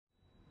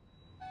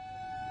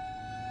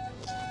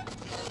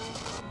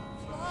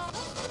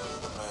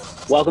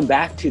Welcome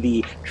back to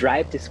the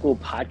Drive to School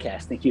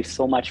podcast. Thank you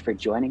so much for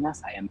joining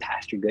us. I am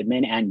Pastor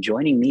Goodman, and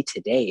joining me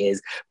today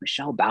is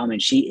Michelle Bauman.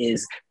 She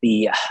is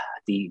the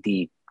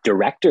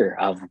director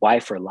of Y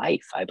for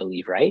Life, I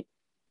believe, right?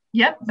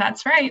 Yep,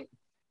 that's right.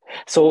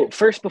 So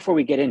first, before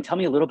we get in, tell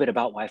me a little bit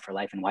about Y for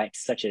Life and why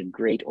it's such a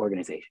great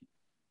organization.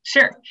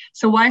 Sure.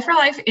 So Y for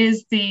Life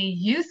is the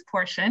youth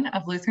portion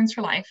of Lutherans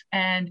for Life.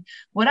 And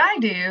what I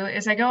do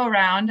is I go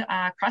around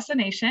across the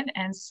nation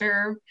and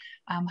serve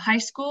high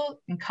school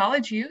and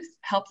college youth,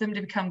 help them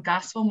to become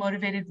gospel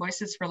motivated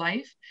voices for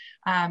life.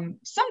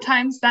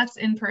 Sometimes that's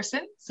in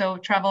person, so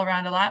travel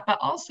around a lot, but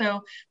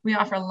also we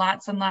offer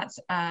lots and lots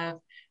of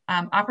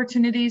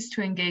opportunities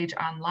to engage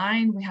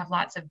online. We have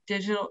lots of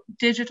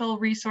digital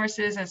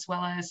resources, as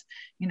well as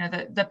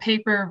the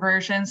paper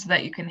version, so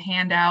that you can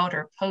hand out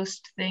or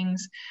post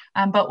things.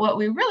 But what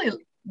we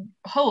really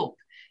hope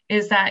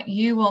is that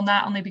you will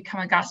not only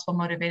become a gospel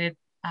motivated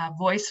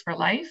voice for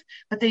life,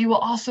 but that you will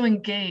also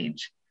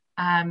engage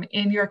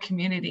in your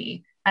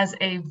community as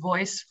a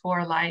voice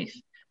for life,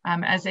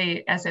 as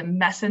a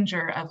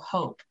messenger of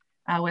hope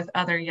with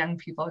other young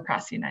people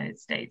across the United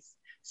States.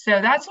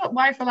 So that's what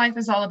Y for Life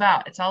is all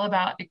about. It's all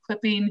about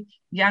equipping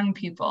young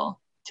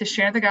people to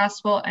share the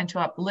gospel and to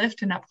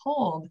uplift and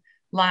uphold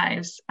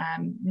lives,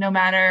 no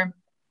matter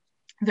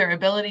their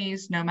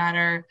abilities, no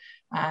matter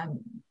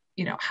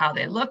how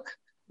they look,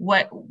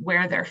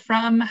 where they're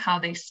from, how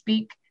they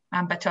speak,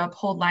 but to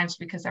uphold lives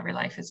because every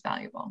life is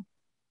valuable.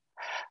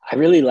 I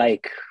really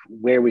like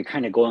where we're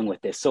kind of going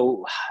with this.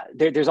 So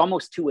there's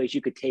almost two ways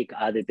you could take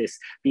this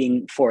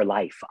being for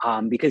life,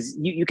 because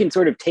you can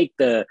sort of take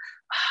the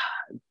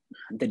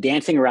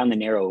dancing around the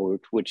narrow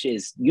route, which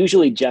is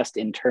usually just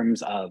in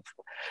terms of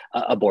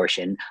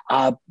abortion,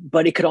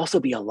 but it could also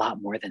be a lot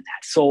more than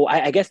that. So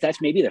I guess that's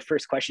maybe the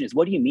first question is,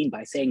 what do you mean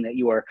by saying that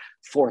you are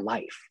for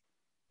life?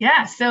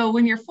 Yeah, so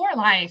when you're for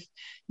life,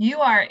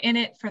 you are in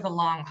it for the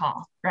long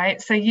haul, right?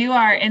 So you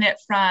are in it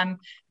from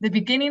the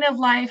beginning of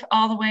life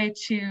all the way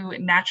to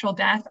natural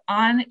death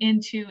on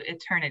into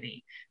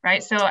eternity,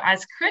 right? So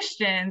as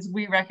Christians,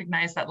 we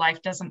recognize that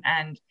life doesn't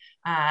end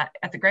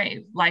at the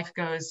grave. Life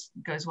goes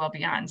well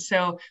beyond.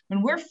 So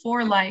when we're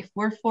for life,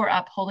 we're for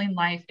upholding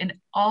life in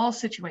all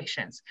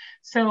situations.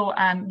 So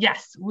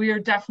yes, we're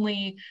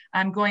definitely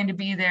going to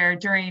be there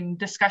during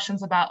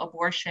discussions about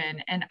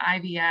abortion and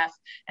IVF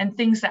and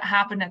things that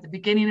happen at the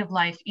beginning of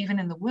life, even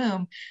in the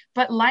womb.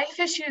 But life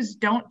issues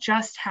don't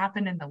just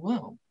happen in the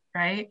womb,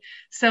 right?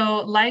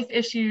 So life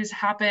issues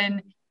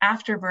happen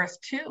after birth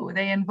too.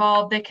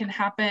 They can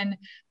happen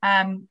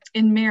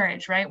in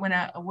marriage, right?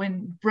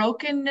 When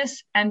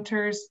brokenness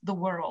enters the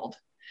world,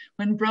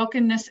 when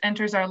brokenness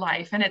enters our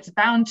life, and it's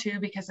bound to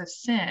because of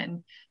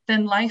sin,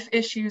 then life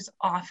issues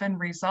often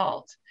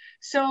result.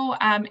 So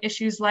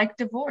issues like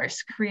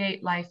divorce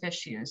create life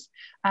issues.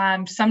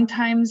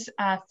 Sometimes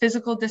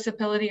physical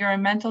disability or a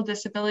mental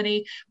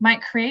disability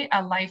might create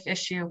a life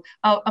issue.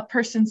 A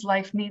person's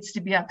life needs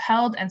to be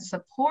upheld and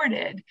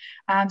supported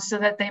so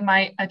that they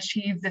might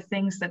achieve the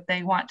things that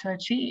they want to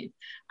achieve.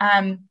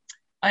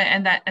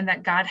 And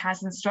that God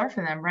has in store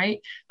for them,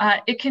 right?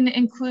 It can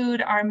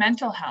include our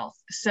mental health.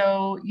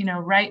 So,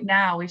 right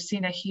now we've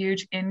seen a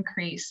huge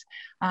increase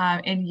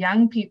in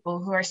young people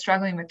who are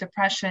struggling with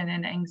depression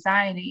and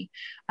anxiety.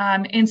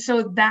 And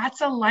so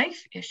that's a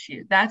life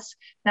issue. That's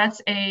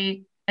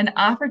an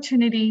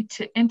opportunity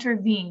to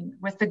intervene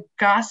with the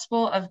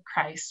gospel of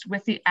Christ,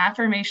 with the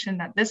affirmation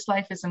that this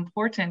life is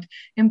important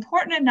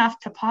enough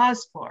to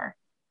pause for,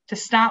 to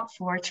stop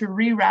for, to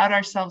reroute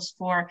ourselves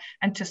for,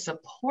 and to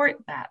support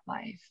that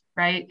life,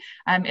 right?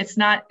 It's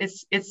not the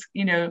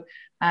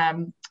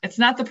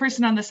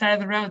person on the side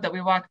of the road that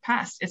we walk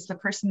past. It's the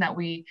person that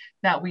we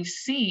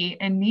see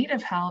in need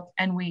of help,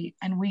 and we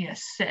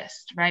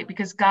assist, right?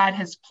 Because God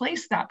has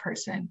placed that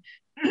person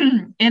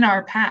in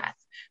our path,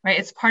 right?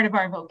 It's part of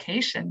our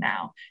vocation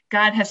now.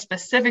 God has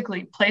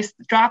specifically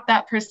dropped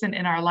that person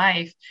in our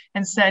life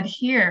and said,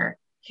 here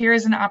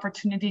is an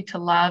opportunity to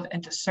love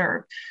and to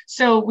serve.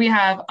 So we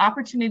have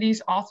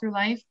opportunities all through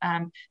life.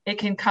 It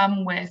can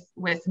come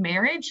with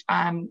marriage,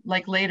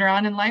 like later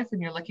on in life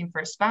when you're looking for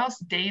a spouse,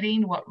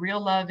 dating, what real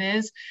love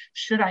is.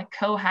 Should I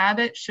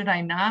cohabit? Should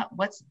I not?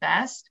 What's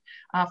best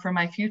for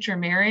my future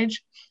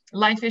marriage?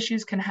 Life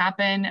issues can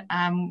happen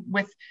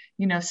with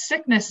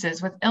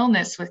sicknesses, with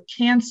illness, with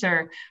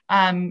cancer.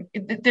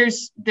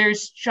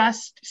 There's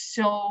just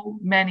so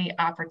many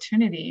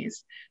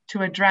opportunities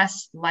to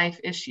address life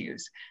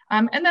issues.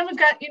 And then we've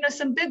got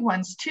some big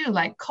ones too,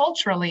 like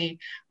culturally,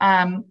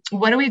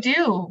 what do we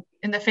do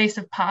in the face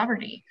of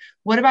poverty?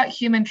 What about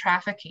human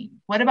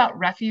trafficking? What about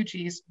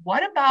refugees?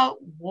 What about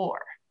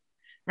war,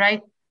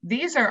 right?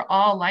 These are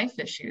all life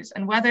issues,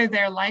 and whether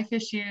they're life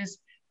issues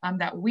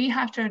that we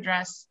have to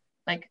address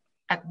like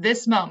at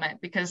this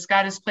moment, because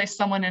God has placed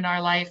someone in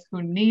our life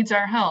who needs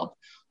our help,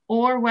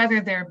 or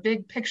whether they're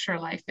big picture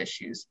life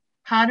issues.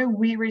 How do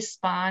we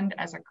respond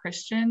as a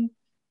Christian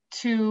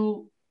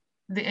to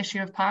the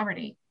issue of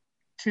poverty,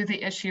 to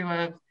the issue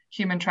of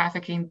human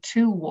trafficking,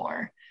 to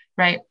war,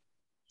 right?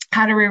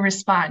 How do we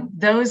respond?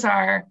 Those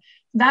are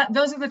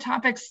those are the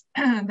topics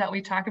that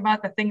we talk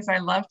about, the things I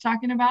love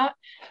talking about,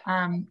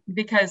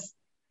 because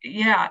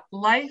yeah,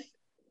 life,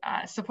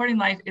 supporting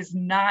life is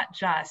not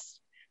just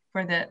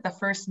for the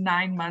first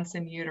 9 months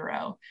in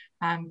utero,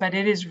 but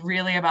it is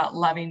really about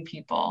loving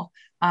people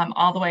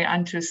all the way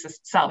unto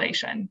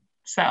salvation.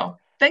 So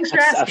thanks for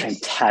That's a asking.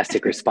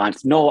 fantastic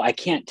response. No, I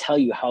can't tell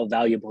you how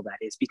valuable that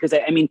is, because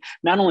I mean,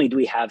 not only do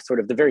we have sort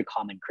of the very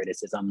common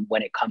criticism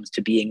when it comes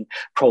to being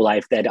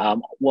pro-life that,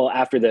 well,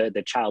 after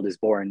the child is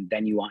born,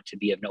 then you want to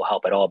be of no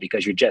help at all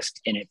because you're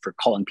just in it for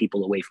calling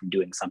people away from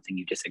doing something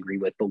you disagree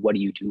with. But what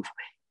do you do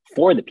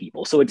for the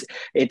people? So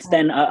it's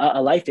then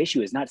a life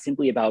issue is not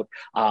simply about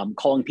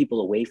calling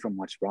people away from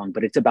what's wrong,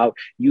 but it's about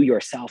you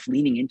yourself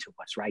leaning into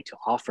what's right, to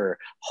offer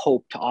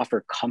hope, to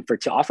offer comfort,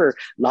 to offer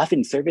love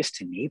and service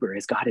to neighbor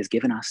as God has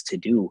given us to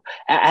do.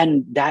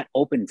 And that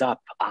opens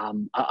up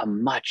a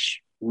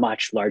much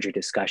larger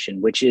discussion,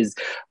 which is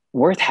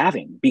worth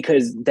having,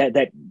 because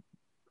that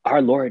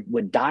our Lord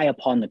would die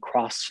upon the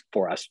cross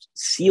for us,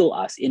 seal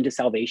us into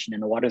salvation in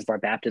the waters of our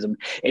baptism.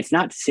 It's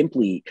not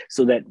simply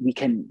so that we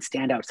can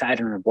stand outside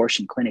an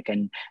abortion clinic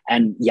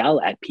and yell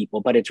at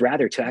people, but it's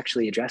rather to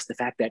actually address the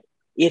fact that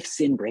if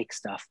sin breaks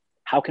stuff,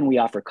 how can we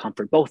offer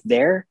comfort both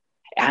there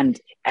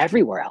and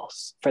everywhere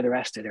else for the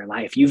rest of their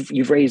life?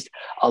 You've raised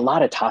a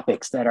lot of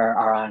topics that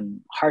are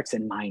on hearts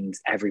and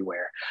minds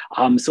everywhere.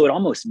 So it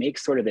almost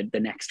makes sort of the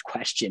next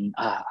question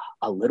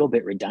a little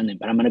bit redundant,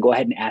 but I'm going to go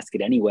ahead and ask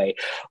it anyway.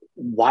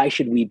 Why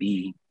should we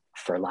be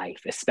for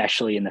life,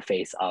 especially in the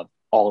face of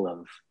all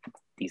of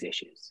these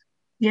issues?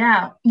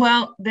 Yeah,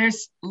 well,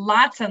 there's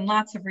lots and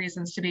lots of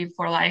reasons to be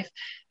for life.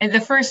 And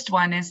the first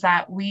one is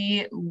that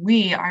we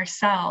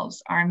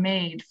ourselves are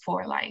made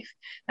for life.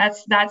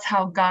 That's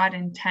how God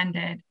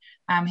intended.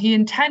 He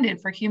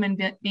intended for human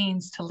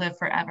beings to live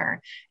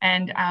forever.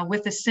 And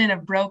with the sin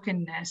of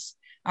brokenness,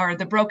 or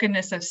the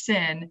brokenness of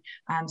sin,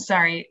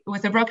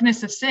 with the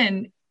brokenness of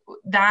sin,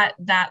 that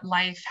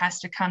life has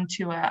to come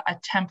to a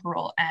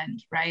temporal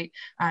end, right?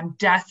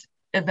 Death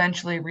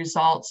eventually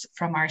results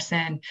from our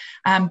sin.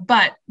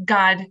 But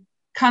God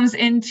comes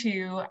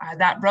into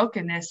that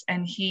brokenness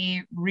and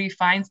he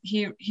refines,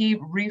 he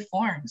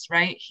reforms,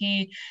 right?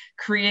 He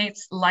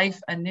creates life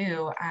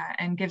anew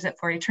and gives it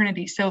for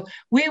eternity. So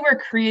we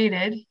were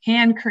created,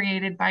 hand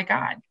created by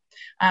God.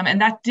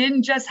 And that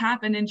didn't just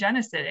happen in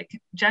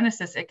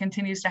Genesis. It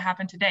continues to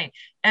happen today.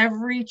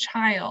 Every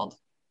child,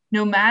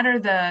 no matter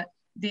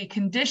the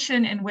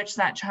condition in which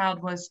that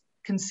child was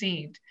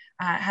conceived,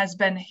 has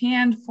been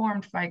hand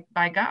formed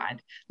by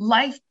God.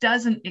 Life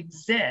doesn't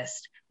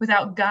exist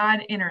without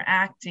God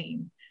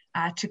interacting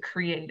to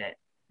create it,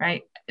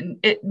 right?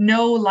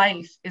 No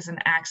life is an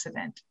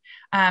accident.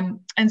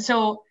 And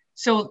so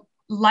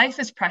life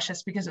is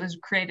precious because it was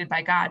created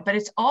by God, but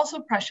it's also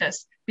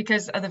precious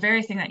because of the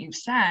very thing that you've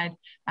said,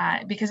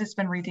 because it's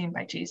been redeemed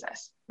by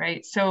Jesus,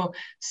 right? So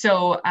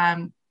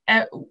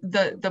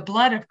the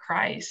blood of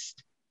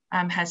Christ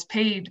has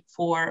paid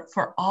for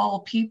all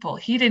people.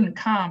 He didn't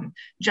come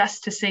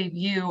just to save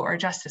you or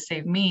just to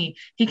save me.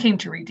 He came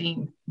to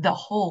redeem the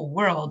whole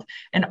world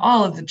and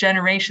all of the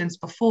generations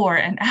before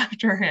and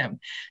after him.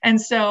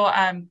 And so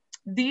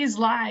these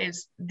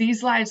lives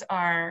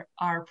are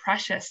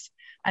precious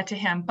to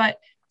him. But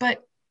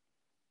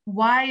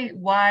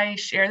why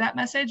share that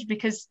message?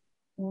 Because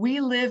we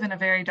live in a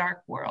very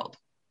dark world,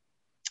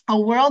 a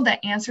world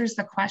that answers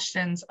the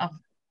questions of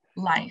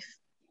life,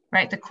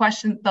 right?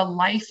 The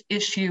life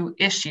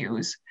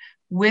issues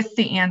with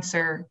the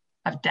answer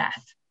of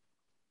death,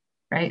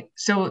 right?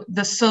 So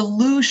the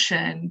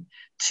solution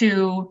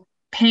to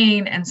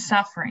pain and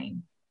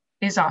suffering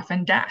is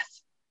often death,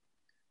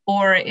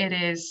 or it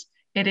is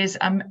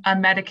a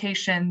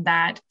medication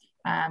that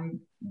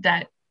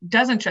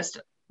doesn't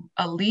just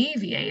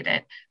alleviate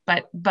it,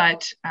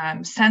 but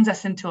sends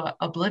us into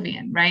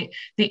oblivion, right?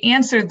 The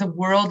answer the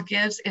world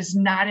gives is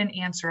not an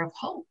answer of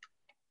hope.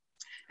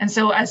 And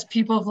so as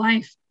people of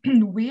life,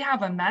 we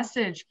have a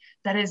message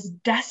that is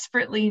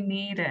desperately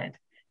needed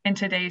in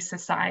today's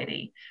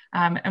society.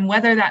 And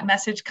whether that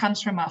message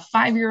comes from a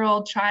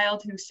 5-year-old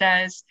child who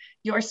says,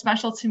 "You're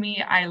special to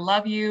me, I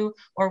love you,"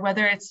 or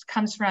whether it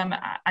comes from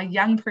a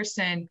young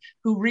person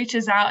who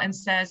reaches out and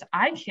says,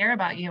 "I care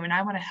about you and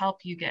I want to help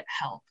you get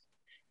help,"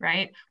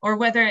 right? Or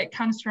whether it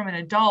comes from an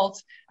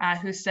adult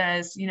who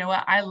says, "You know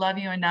what, I love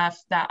you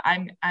enough that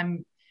I'm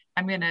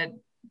going to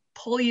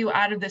pull you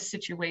out of this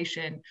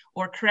situation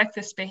or correct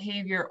this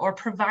behavior or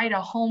provide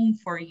a home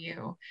for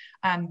you."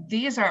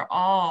 These are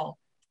all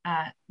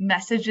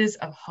messages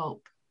of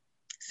hope.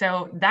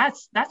 So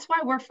that's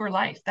why we're for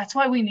life. That's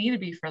why we need to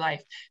be for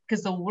life,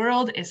 because the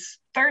world is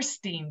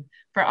thirsting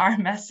for our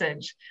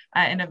message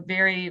in a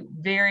very,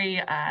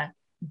 very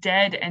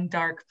dead and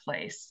dark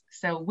place.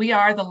 So we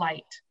are the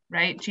light,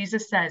 right?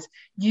 Jesus says,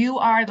 "You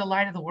are the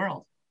light of the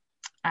world."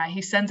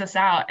 He sends us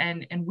out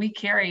and we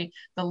carry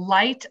the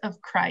light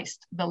of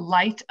Christ, the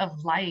light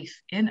of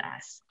life in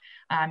us.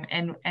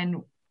 And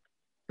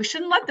we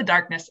shouldn't let the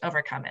darkness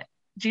overcome it.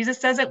 Jesus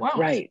says it won't.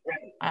 Right.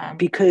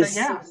 Because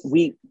so, yeah.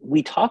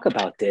 we talk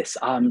about this.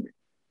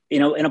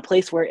 in a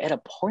place where at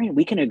a point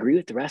we can agree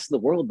with the rest of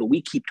the world, but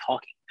we keep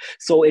talking.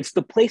 So it's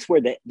the place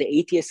where the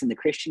atheist and the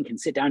Christian can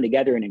sit down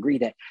together and agree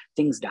that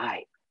things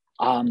die.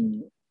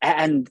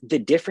 And the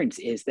difference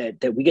is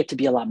that we get to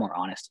be a lot more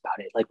honest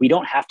about it. Like, we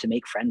don't have to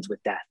make friends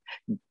with death.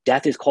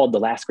 Death is called the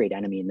last great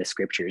enemy in the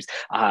scriptures.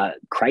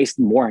 Christ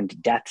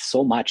mourned death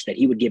so much that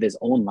he would give his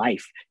own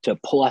life to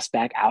pull us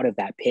back out of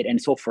that pit.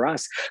 And so for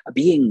us,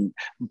 being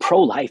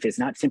pro-life is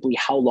not simply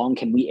how long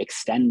can we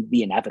extend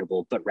the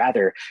inevitable, but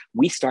rather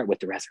we start with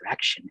the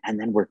resurrection and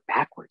then work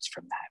backwards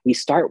from that. We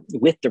start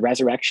with the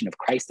resurrection of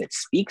Christ that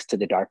speaks to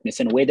the darkness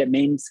in a way that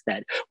means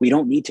that we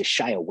don't need to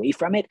shy away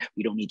from it.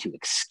 We don't need to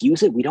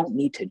excuse it. We don't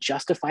need to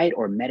justify it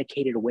or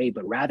medicate it away,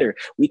 but rather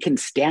we can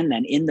stand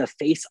then in the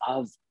face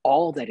of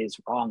all that is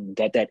wrong,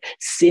 that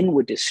sin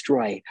would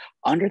destroy,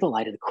 under the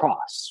light of the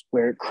cross,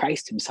 where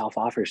Christ himself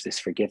offers this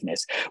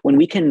forgiveness. When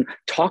we can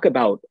talk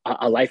about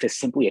a life as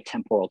simply a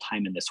temporal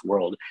time in this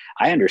world,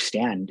 I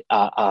understand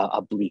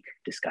a bleak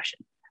discussion.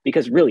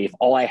 Because really, if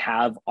all I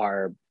have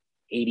are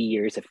 80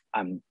 years, if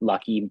I'm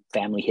lucky,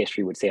 family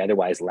history would say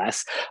otherwise,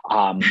 less,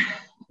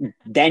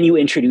 then you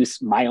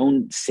introduce my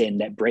own sin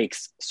that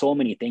breaks so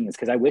many things,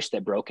 because I wish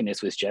that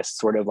brokenness was just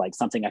sort of like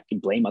something I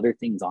could blame other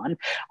things on.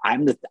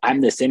 I'm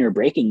the sinner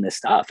breaking this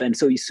stuff. And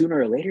so sooner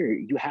or later,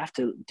 you have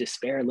to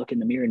despair, look in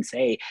the mirror and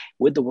say,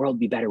 would the world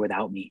be better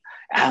without me?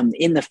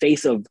 In the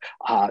face of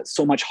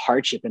so much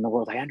hardship in the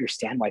world, I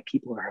understand why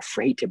people are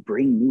afraid to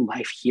bring new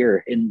life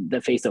here in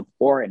the face of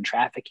war and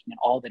trafficking and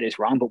all that is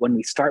wrong. But when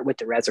we start with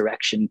the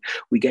resurrection,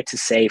 we get to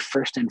say,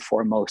 first and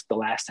foremost, the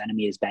last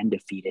enemy has been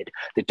defeated.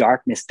 The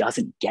darkness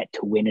doesn't get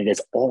to win. It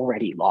is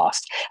already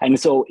lost. And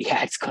so,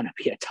 yeah, it's going to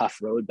be a tough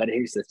road, but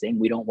here's the thing,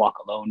 we don't walk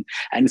alone.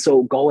 And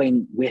so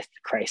going with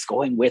Christ,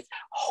 going with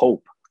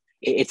hope,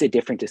 it's a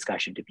different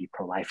discussion to be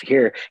pro-life.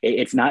 Here,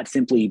 it's not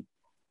simply,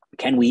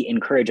 can we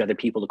encourage other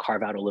people to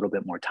carve out a little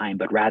bit more time,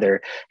 but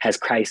rather, has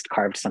Christ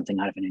carved something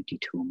out of an empty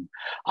tomb?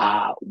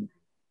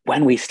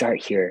 When we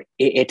start here,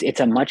 it's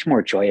a much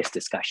more joyous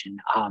discussion.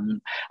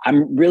 I'm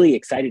really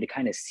excited to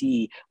kind of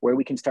see where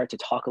we can start to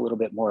talk a little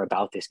bit more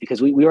about this,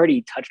 because we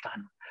already touched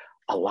on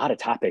a lot of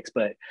topics,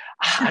 but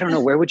I don't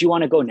know, where would you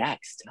want to go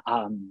next?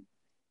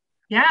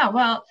 Yeah,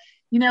 well,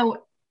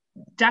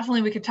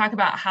 definitely we could talk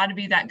about how to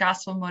be that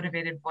gospel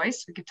motivated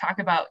voice. We could talk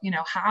about,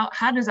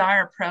 how does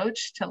our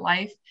approach to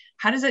life,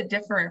 how does it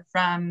differ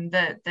from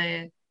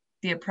the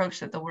approach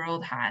that the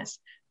world has?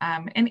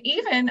 And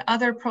even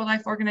other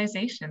pro-life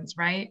organizations,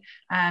 right?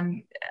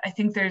 I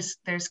think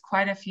there's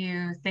quite a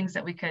few things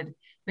that we could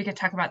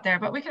talk about there,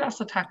 but we could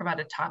also talk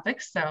about a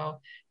topic. So,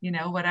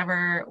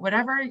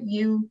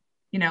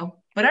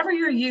 whatever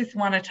your youth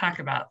want to talk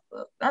about,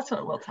 that's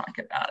what we'll talk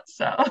about.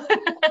 So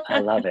I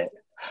love it.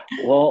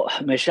 Well,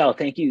 Michelle,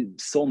 thank you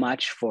so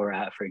much for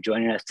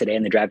joining us today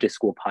on the Drive to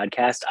School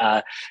podcast.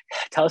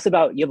 Tell us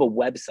about, you have a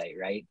website,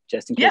 right?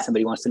 Just in case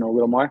somebody wants to know a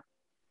little more.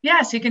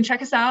 Yeah, so you can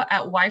check us out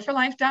at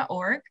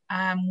whyforlife.org.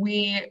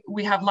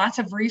 We have lots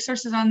of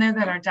resources on there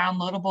that are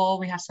downloadable.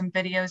 We have some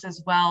videos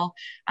as well.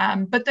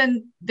 But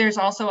then there's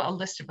also a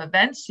list of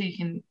events, so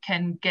you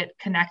can get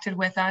connected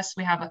with us.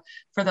 We have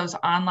for those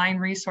online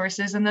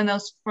resources, and then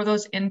for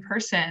those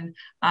in-person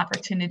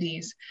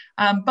opportunities.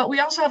 But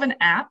we also have an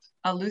app,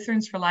 a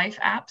Lutherans for Life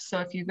app. So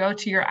if you go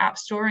to your app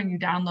store and you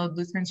download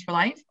Lutherans for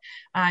Life,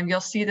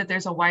 you'll see that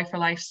there's a Why for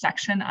Life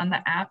section on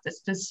the app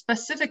that's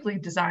specifically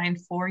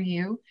designed for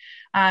you.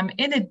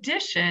 In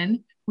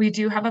addition, we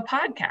do have a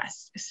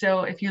podcast.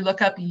 So if you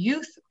look up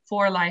Youth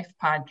for Life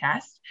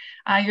podcast,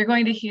 you're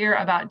going to hear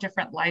about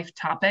different life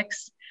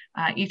topics.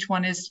 Each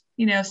one is,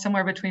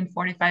 somewhere between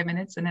 45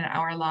 minutes and an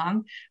hour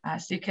long.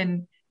 So you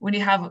can, when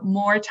you have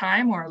more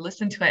time, or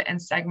listen to it in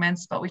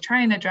segments, but we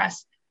try and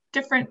address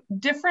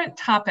different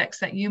topics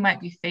that you might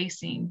be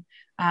facing,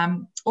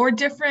 or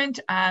different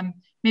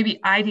maybe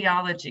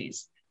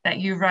ideologies that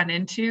you run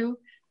into,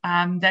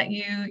 that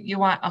you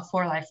want a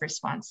for life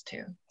response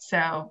to.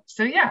 So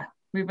yeah,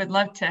 we would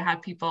love to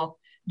have people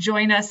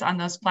join us on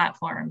those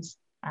platforms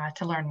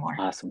to learn more.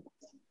 Awesome.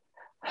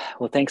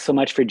 Well, thanks so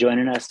much for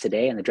joining us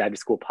today on the Drive to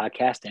School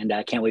podcast, and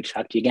I can't wait to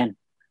talk to you again.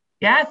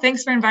 Yeah,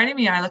 thanks for inviting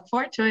me. I look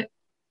forward to it.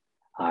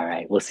 All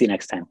right, we'll see you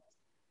next time.